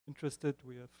interested,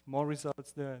 we have more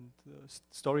results there, and the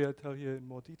story I tell here in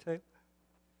more detail.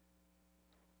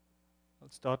 I'll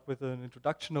start with an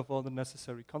introduction of all the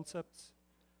necessary concepts.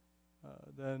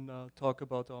 Then I'll talk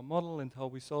about our model and how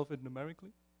we solve it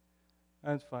numerically.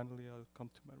 And finally, I'll come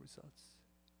to my results.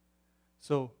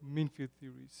 So, mean field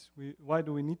theories. Why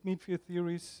do we need mean field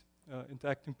theories?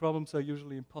 Interacting problems are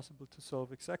usually impossible to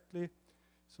solve exactly.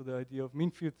 So the idea of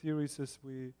mean field theories is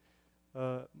we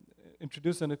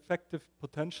introduce an effective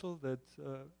potential that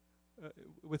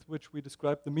with which we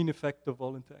describe the mean effect of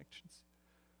all interactions.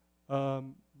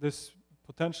 This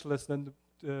potential is then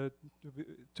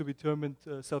to be determined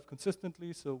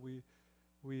self-consistently, so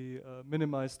we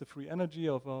minimize the free energy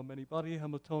of our many-body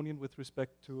Hamiltonian with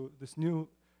respect to this new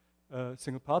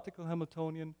single particle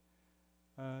Hamiltonian,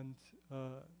 and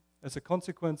as a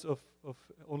consequence of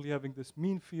only having this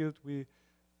mean field, we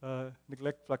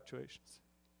neglect fluctuations.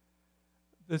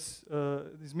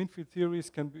 These mean field theories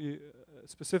can be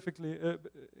specifically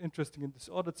interesting in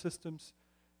disordered systems.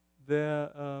 Their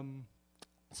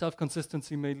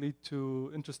self-consistency may lead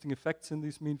to interesting effects in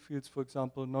these mean fields, for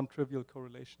example, non-trivial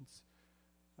correlations.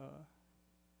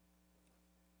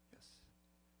 Yes.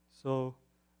 So,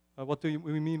 what do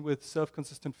we mean with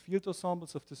self-consistent field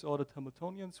ensembles of disordered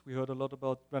Hamiltonians? We heard a lot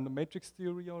about random matrix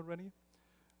theory already.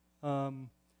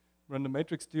 Random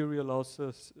matrix theory allows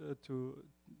us to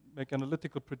make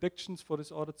analytical predictions for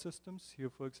disordered systems. Here,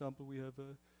 for example, we have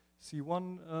a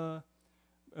C1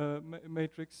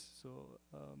 matrix. So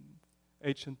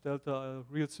H and delta are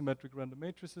real symmetric random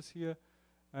matrices here.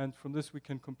 And from this, we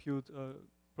can compute a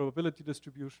probability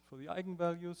distribution for the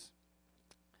eigenvalues.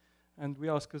 And we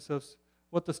ask ourselves,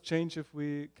 what does change if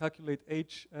we calculate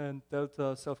H and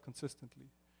delta self-consistently?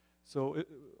 So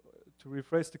to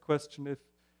rephrase the question, if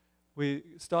we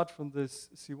start from this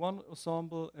C1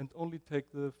 ensemble and only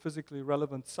take the physically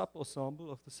relevant sub-ensemble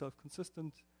of the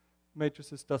self-consistent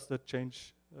matrices, does that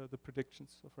change the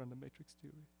predictions of random matrix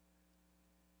theory?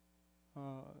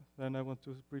 Then I want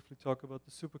to briefly talk about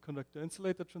the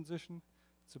superconductor-insulator transition.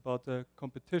 It's about the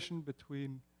competition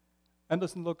between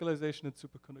Anderson localization and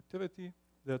superconductivity.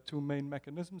 There are two main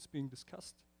mechanisms being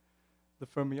discussed. The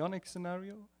fermionic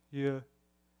scenario. Here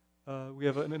we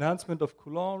have an enhancement of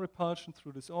Coulomb repulsion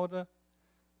through disorder,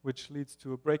 which leads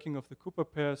to a breaking of the Cooper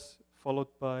pairs, followed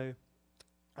by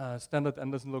standard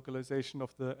Anderson localization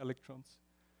of the electrons.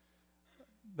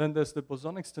 Then there's the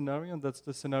bosonic scenario, and that's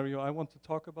the scenario I want to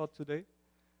talk about today.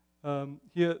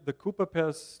 Here the Cooper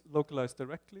pairs localize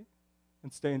directly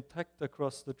and stay intact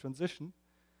across the transition,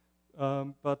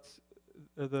 but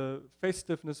the phase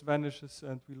stiffness vanishes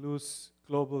and we lose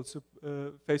global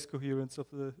phase coherence of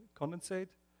the condensate,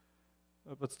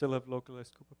 but still have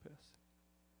localized Cooper pairs.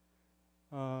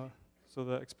 So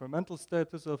the experimental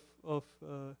status of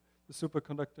the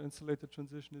superconductor-insulator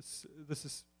transition is, this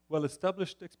is well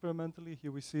established experimentally.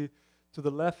 Here we see to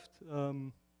the left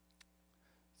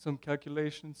some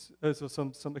calculations, so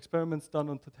some experiments done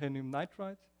on titanium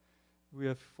nitride. We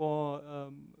have four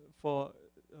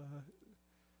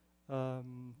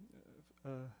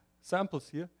samples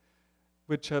here,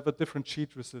 which have a different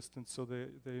sheet resistance. So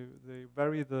they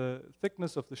vary the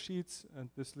thickness of the sheets, and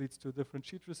this leads to a different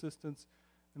sheet resistance.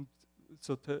 And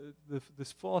so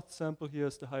this fourth sample here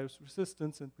is the highest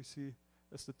resistance, and we see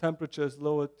as the temperature is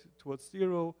lowered towards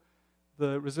 0,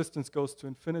 the resistance goes to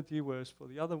infinity, whereas for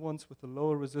the other ones with the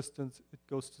lower resistance, it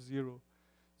goes to 0.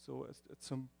 So at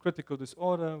some critical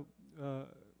disorder,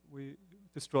 we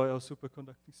destroy our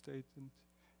superconducting state and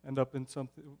end up in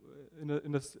something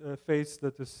in a phase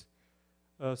that is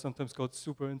sometimes called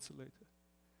superinsulator.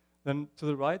 Then to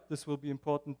the right, this will be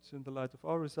important in the light of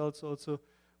our results also.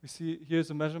 We see here's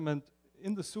a measurement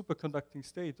in the superconducting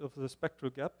state of the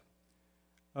spectral gap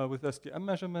with SDM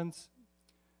measurements,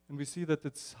 and we see that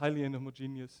it's highly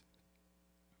inhomogeneous.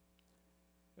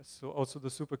 Yes, so also the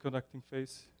superconducting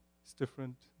phase is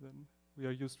different than we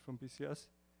are used from BCS.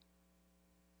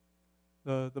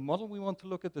 The model we want to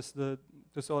look at is the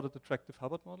disordered attractive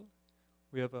Hubbard model.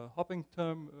 We have a hopping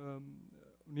term,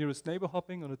 nearest neighbor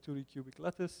hopping on a 2D cubic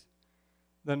lattice.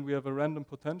 Then we have a random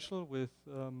potential with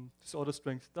disorder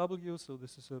strength W, so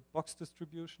this is a box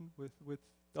distribution with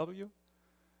W.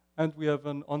 And we have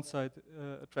an on-site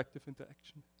attractive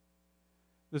interaction.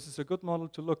 This is a good model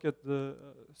to look at the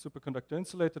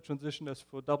superconductor-insulator transition as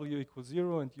for W equals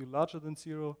 0 and U larger than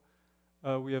 0.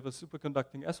 We have a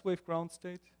superconducting S-wave ground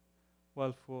state,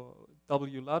 while for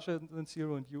W larger than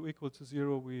 0 and U equal to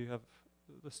 0, we have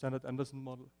the standard Anderson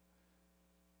model.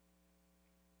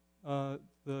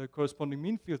 The corresponding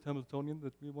mean field Hamiltonian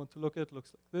that we want to look at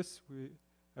looks like this. We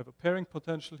have a pairing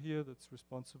potential here that's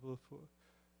responsible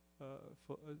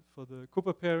for the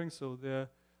Cooper pairing. So there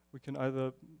We can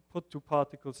either put two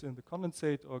particles in the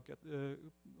condensate or get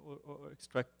or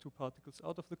extract two particles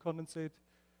out of the condensate.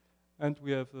 And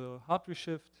we have the Hartree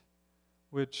shift,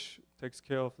 which takes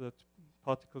care of that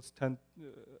particles tend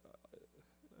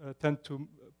to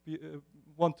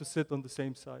want to sit on the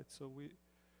same side. So we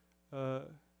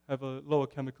have a lower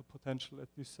chemical potential at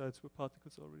these sites where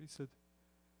particles already sit.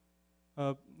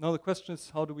 Now the question is,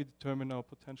 how do we determine our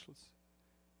potentials?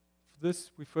 For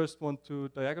this, we first want to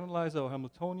diagonalize our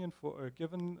Hamiltonian for a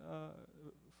given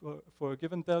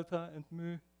delta and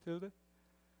mu tilde.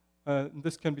 And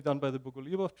this can be done by the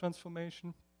Bogoliubov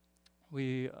transformation.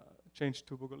 We change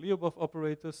to Bogoliubov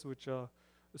operators, which are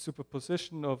a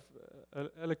superposition of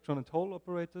electron and hole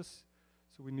operators.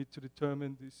 So we need to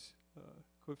determine these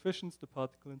coefficients, the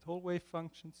particle and hole wave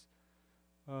functions,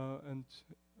 and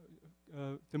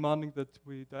demanding that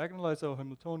we diagonalize our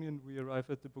Hamiltonian, we arrive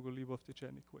at the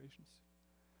Bogoliubov-Dejean equations.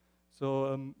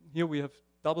 So here we have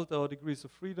doubled our degrees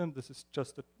of freedom. This is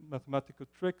just a mathematical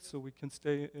trick, so we can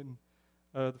stay in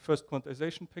the first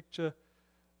quantization picture.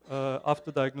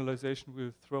 After diagonalization,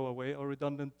 we'll throw away our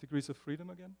redundant degrees of freedom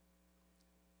again.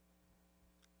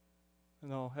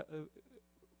 And now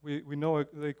we know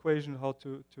the equation how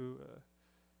to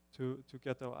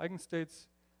get our eigenstates.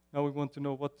 Now we want to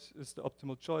know what is the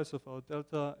optimal choice of our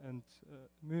delta and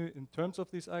mu in terms of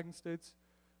these eigenstates.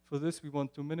 For this, we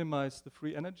want to minimize the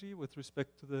free energy with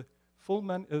respect to the full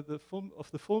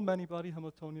many-body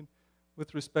Hamiltonian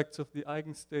with respect of the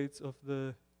eigenstates of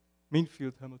the mean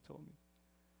field Hamiltonian.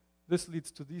 This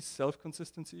leads to these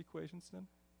self-consistency equations then.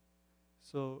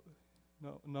 So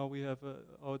now we have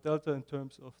our delta in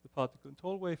terms of the particle and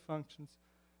hole wave functions,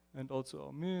 and also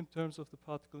our mu in terms of the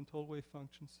particle and hole wave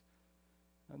functions.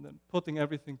 And then putting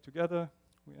everything together,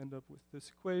 we end up with this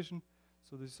equation.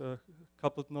 So these are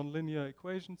coupled nonlinear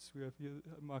equations. We have here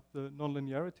marked the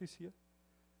nonlinearities here.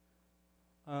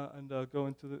 And I'll go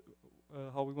into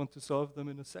how we want to solve them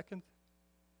in a second.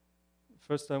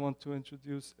 First, I want to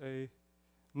introduce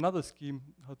another scheme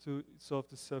how to solve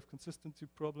the self-consistency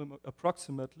problem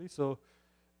approximately. So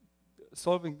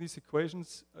solving these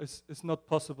equations is not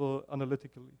possible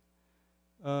analytically.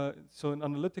 So in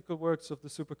analytical works of the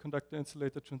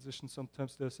superconductor-insulator transition,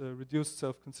 sometimes there's a reduced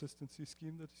self-consistency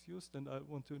scheme that is used, and I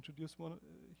want to introduce one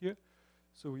here.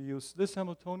 So we use this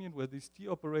Hamiltonian where these d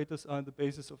operators are in the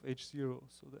basis of H0,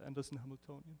 so the Anderson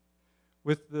Hamiltonian,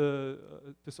 with the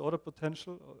disorder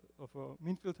potential of our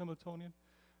mean field Hamiltonian.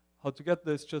 How to get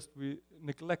this? Just we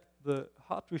neglect the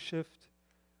Hartree shift,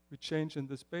 we change in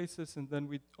this basis, and then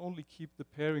we only keep the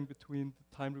pairing between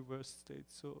the time reversed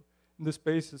states. So in this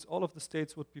basis, all of the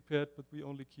states would be paired, but we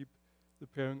only keep the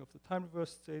pairing of the time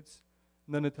reversed states.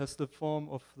 And then it has the form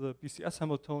of the BCS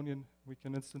Hamiltonian. We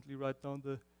can instantly write down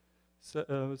the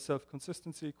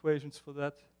self-consistency equations for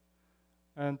that.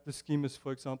 And the scheme is,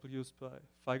 for example, used by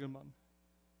Feigelman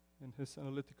in his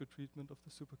analytical treatment of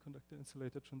the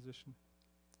superconductor-insulator transition.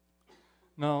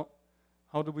 Now,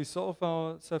 how do we solve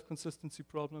our self-consistency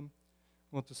problem?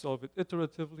 We want to solve it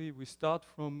iteratively. We start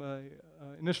from an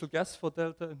initial guess for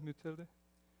delta and mu tilde.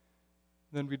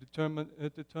 Then we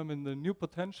determine the new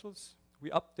potentials. We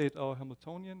update our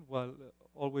Hamiltonian while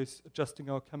always adjusting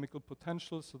our chemical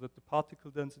potential so that the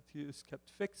particle density is kept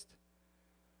fixed.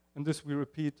 And this we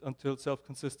repeat until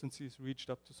self-consistency is reached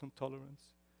up to some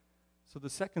tolerance. So the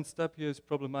second step here is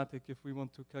problematic if we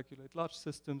want to calculate large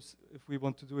systems. If we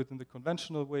want to do it in the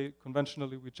conventional way,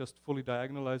 conventionally we just fully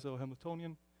diagonalize our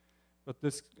Hamiltonian. But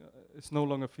this is no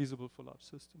longer feasible for large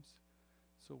systems.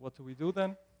 So what do we do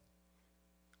then?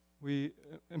 We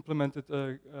implemented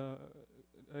a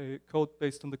code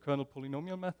based on the kernel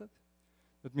polynomial method.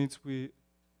 That means we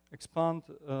expand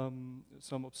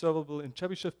some observable in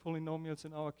Chebyshev polynomials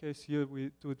in our case. Here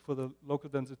we do it for the local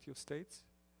density of states,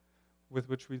 with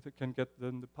which we can get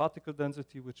then the particle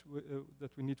density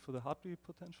that we need for the Hartree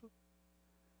potential.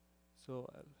 So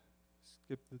I'll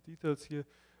skip the details here.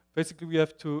 Basically, we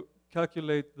have to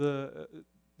calculate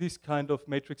these kind of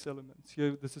matrix elements.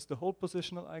 Here, this is the whole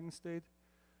positional eigenstate.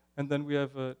 And then we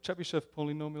have a Chebyshev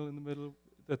polynomial in the middle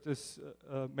that is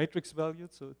matrix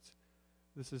valued. So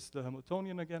this is the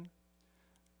Hamiltonian again.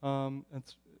 And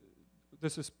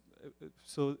this is,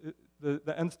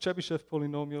 the nth Chebyshev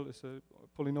polynomial is a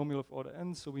polynomial of order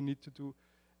n. So we need to do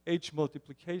h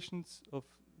multiplications of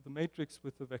the matrix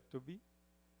with the vector v.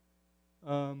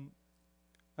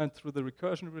 And through the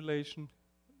recursion relation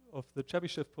of the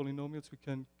Chebyshev polynomials, we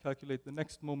can calculate the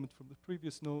next moment from the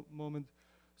previous moment.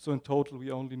 So in total,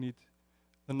 we only need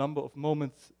the number of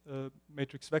moments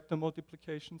matrix vector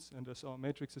multiplications. And as our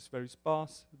matrix is very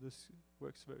sparse, this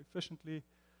works very efficiently.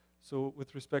 So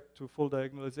with respect to full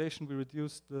diagonalization, we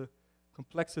reduce the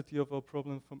complexity of our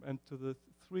problem from n to the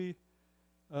 3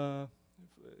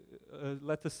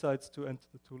 lattice sites to enter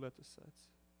the 2 lattice sites.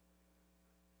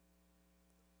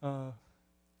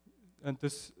 And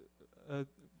this,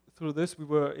 through this, we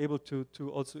were able to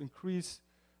also increase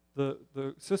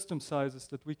the system sizes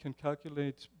that we can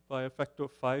calculate by a factor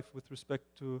of 5 with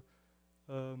respect to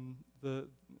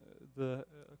the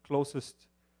closest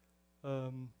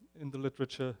in the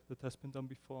literature that has been done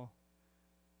before.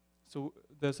 So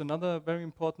there's another very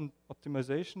important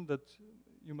optimization that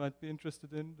you might be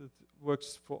interested in that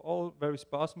works for all very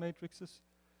sparse matrices.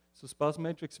 So sparse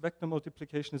matrix vector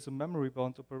multiplication is a memory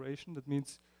bound operation. That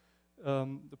means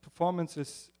the performance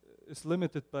is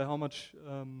limited by how much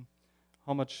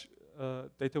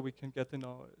data we can get in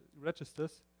our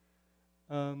registers.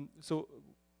 So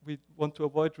we want to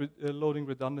avoid loading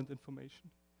redundant information.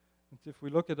 And if we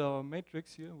look at our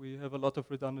matrix here, we have a lot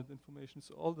of redundant information.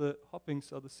 So all the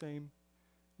hoppings are the same.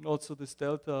 And also this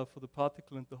delta for the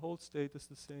particle and the hold state is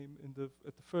the same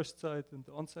at the first site and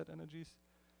the on-site energies.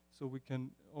 So we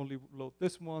can only load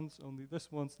this once, only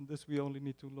this once, and this we only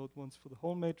need to load once for the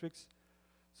whole matrix.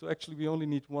 So actually we only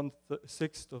need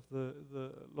 1/6 of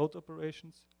the load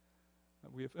operations.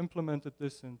 We have implemented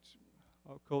this, and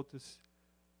our code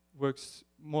works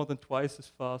more than twice as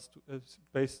fast as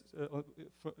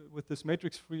with this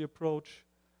matrix-free approach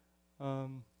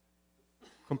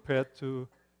compared to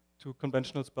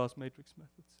conventional sparse matrix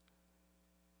methods.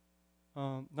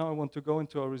 Now I want to go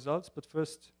into our results, but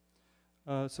first,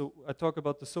 so I talk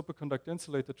about the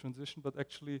superconductor-insulator transition, but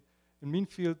actually in mean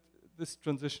field, this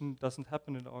transition doesn't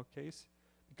happen in our case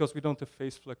because we don't have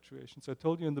phase fluctuations. I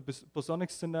told you in the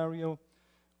bosonic scenario,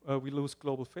 we lose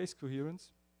global phase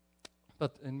coherence,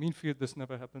 but in mean field, this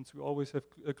never happens. We always have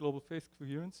a global phase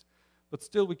coherence, but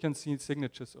still we can see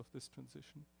signatures of this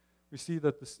transition. We see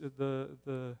that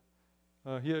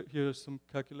here are some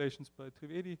calculations by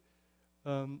Trivedi.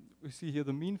 We see here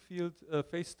the mean field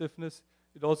phase stiffness.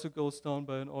 It also goes down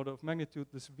by an order of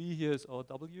magnitude. This V here is our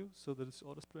W, so that is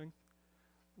order strength,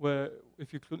 where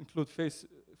if you include phase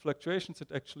fluctuations,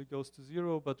 it actually goes to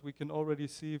 0, but we can already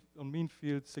see on mean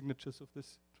field signatures of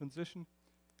this transition.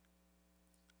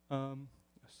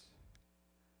 Yes.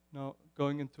 Now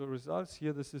going into results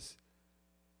here, this is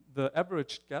the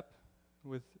averaged gap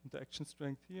with interaction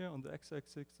strength here on the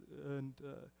x-axis and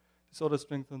disorder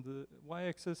strength on the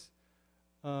y-axis.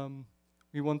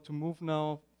 We want to move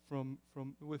now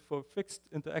for fixed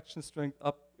interaction strength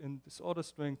up in disorder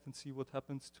strength and see what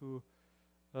happens to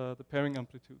the pairing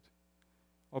amplitude.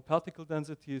 Our particle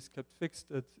density is kept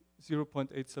fixed at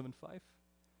 0.875,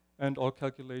 and all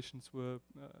calculations were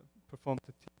performed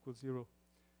at t equals 0.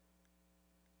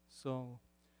 So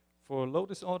for low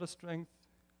disorder strength,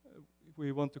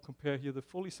 we want to compare here the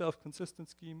fully self-consistent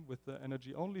scheme with the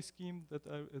energy-only scheme that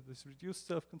this reduced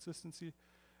self-consistency.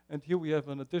 And here we have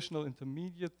an additional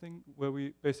intermediate thing where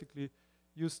we basically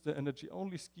used the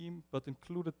energy-only scheme but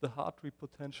included the Hartree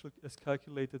potential as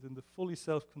calculated in the fully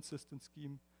self-consistent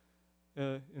scheme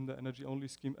in the energy-only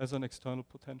scheme as an external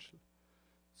potential.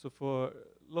 So for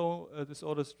low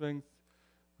disorder strength,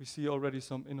 we see already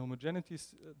some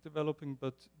inhomogeneities developing,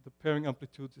 but the pairing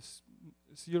amplitude is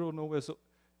 0 nowhere. So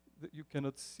you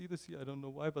cannot see this here, I don't know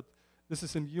why, but this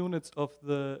is in units of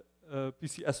the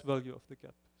BCS value of the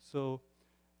gap. So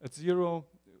at 0,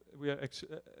 we are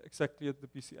exactly at the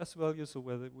BCS value, so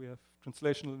whether we have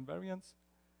translational invariance.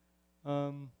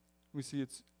 We see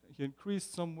it's here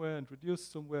increased somewhere and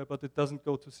reduced somewhere, but it doesn't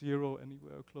go to 0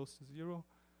 anywhere close to 0.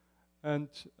 And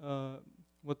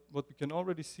what we can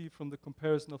already see from the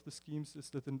comparison of the schemes is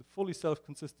that in the fully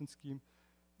self-consistent scheme,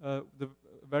 the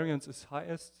variance is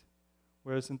highest,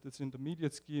 whereas in this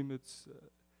intermediate scheme,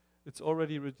 it's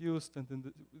already reduced, and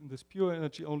in this pure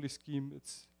energy-only scheme,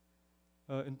 it's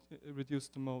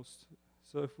reduced the most.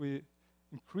 So if we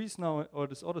increase now our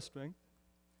disorder strength,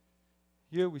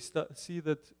 here we see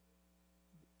that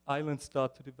islands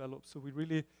start to develop. So we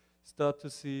really start to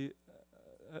see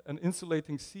an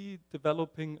insulating sea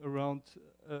developing around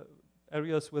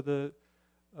areas where the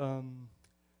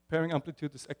pairing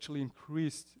amplitude is actually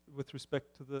increased with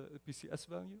respect to the BCS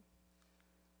value.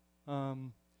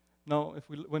 Now,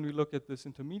 when we look at this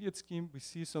intermediate scheme, we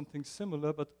see something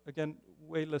similar, but again,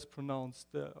 way less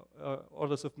pronounced. There are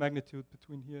orders of magnitude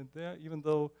between here and there, even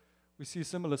though we see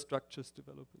similar structures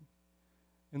developing.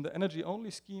 In the energy-only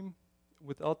scheme,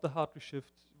 without the Hartree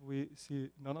shift, we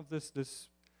see none of this.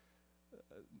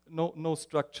 No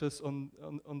structures on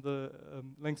the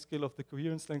length scale of the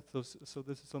coherence length. So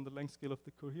this is on the length scale of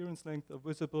the coherence length are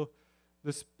visible.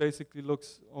 This basically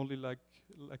looks only like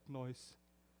noise.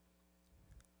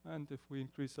 And if we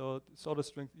increase our disorder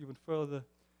strength even further,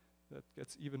 that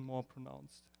gets even more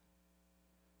pronounced.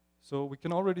 So we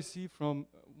can already see from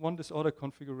one disorder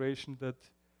configuration that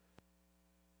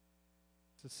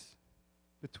this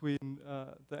between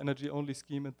the energy-only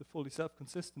scheme and the fully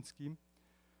self-consistent scheme.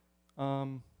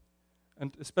 And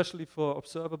especially for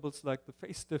observables like the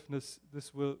phase stiffness,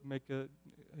 this will make a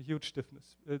huge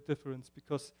difference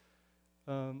because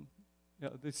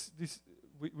these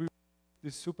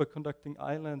superconducting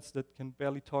islands that can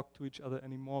barely talk to each other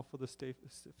anymore for the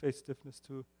phase stiffness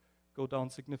to go down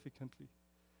significantly.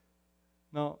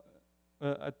 Now,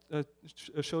 I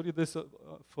showed you this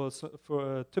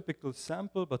for a typical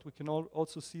sample, but we can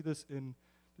also see this in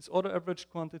disorder average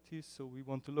quantities. So we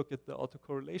want to look at the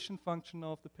autocorrelation function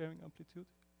of the pairing amplitude.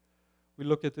 We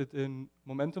look at it in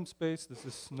momentum space. This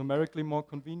is numerically more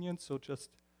convenient, so just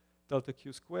delta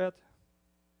Q squared.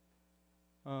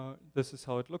 This is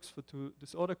how it looks for two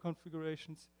disorder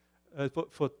configurations,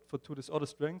 for two disorder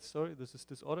strengths, sorry. This is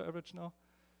disorder average now.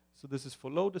 So this is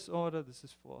for low disorder, this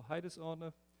is for high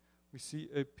disorder. We see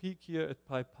a peak here at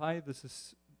pi. This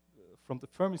is from the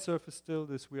Fermi surface still.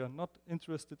 This we are not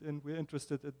interested in. We're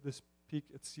interested at this peak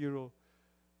at 0,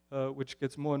 which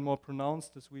gets more and more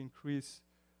pronounced as we increase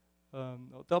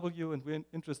W, and we're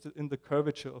interested in the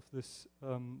curvature of this,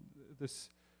 this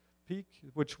peak,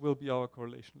 which will be our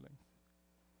correlation length.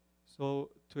 So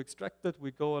to extract that,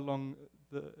 we go along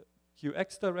the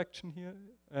QX direction here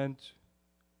and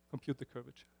compute the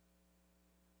curvature.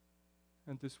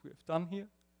 And this we have done here.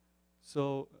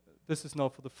 So this is now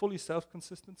for the fully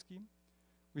self-consistent scheme.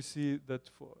 We see that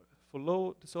for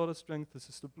low disorder strength, this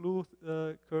is the blue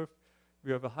curve.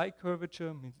 We have a high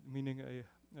curvature, meaning a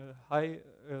high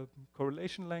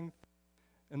correlation length.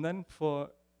 And then for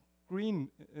green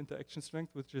interaction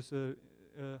strength, which is a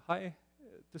high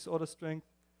disorder strength,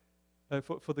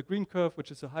 for the green curve,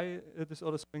 which is a high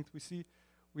disorder strength, we see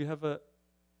we have a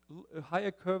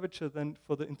higher curvature than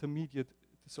for the intermediate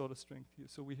disorder strength here.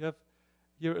 So we have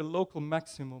here a local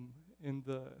maximum in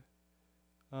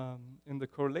the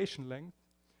correlation length.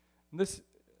 And this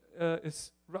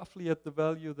is roughly at the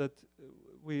value that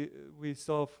we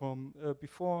saw from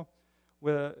before,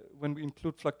 where when we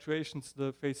include fluctuations,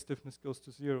 the phase stiffness goes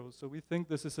to 0. So we think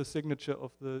this is a signature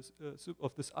of the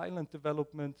of this island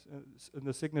development and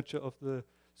the signature of the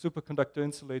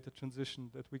superconductor-insulator transition,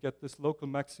 that we get this local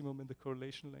maximum in the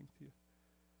correlation length here.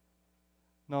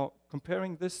 Now,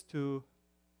 comparing this to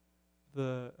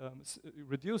the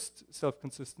reduced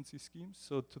self-consistency schemes.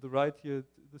 So to the right here,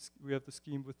 we have the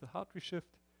scheme with the Hartree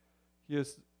shift.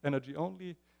 Here's energy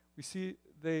only. We see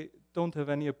they don't have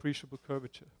any appreciable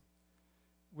curvature,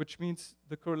 which means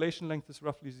the correlation length is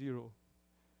roughly 0.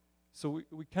 So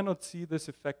we cannot see this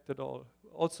effect at all.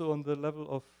 Also on the level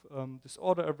of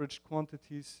disorder average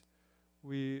quantities,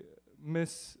 we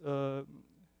miss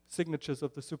signatures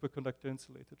of the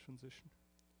superconductor-insulator transition.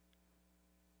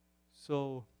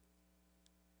 So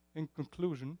in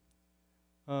conclusion,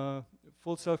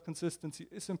 full self-consistency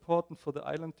is important for the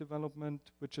island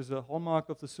development, which is a hallmark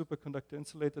of the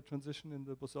superconductor-insulator transition in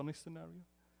the bosonic scenario,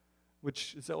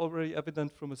 which is already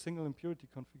evident from a single impurity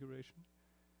configuration.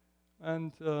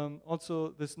 And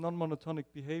also this non-monotonic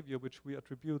behavior, which we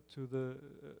attribute to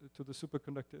the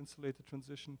superconductor-insulator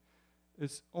transition,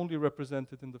 is only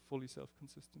represented in the fully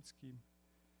self-consistent scheme.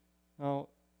 Now,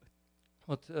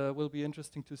 what will be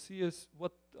interesting to see is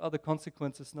what are the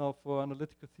consequences now for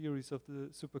analytical theories of the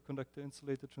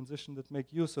superconductor-insulator transition that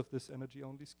make use of this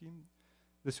energy-only scheme.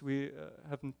 This we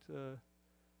haven't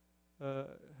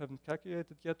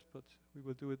calculated yet, but we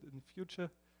will do it in the future.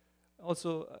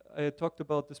 Also, I talked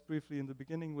about this briefly in the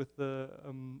beginning with the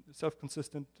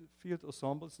self-consistent field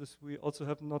ensembles. This we also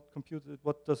have not computed.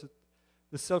 What does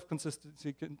the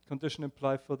self-consistency condition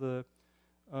imply for the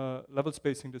level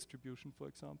spacing distribution, for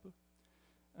example?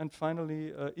 And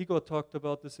finally, Igor talked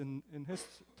about this in his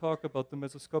talk about the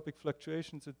mesoscopic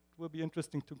fluctuations. It will be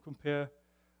interesting to compare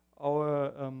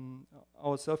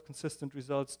our self-consistent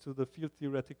results to the field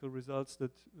theoretical results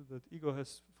that Igor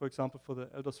has, for example, for the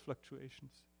Eldos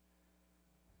fluctuations.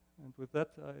 And with that,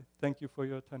 I thank you for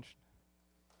your attention.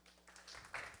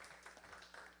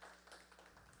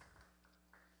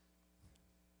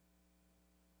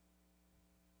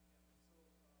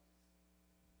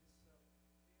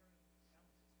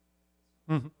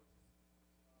 Mm-hmm.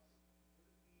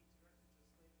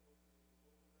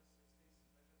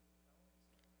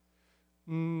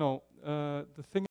 No, the thing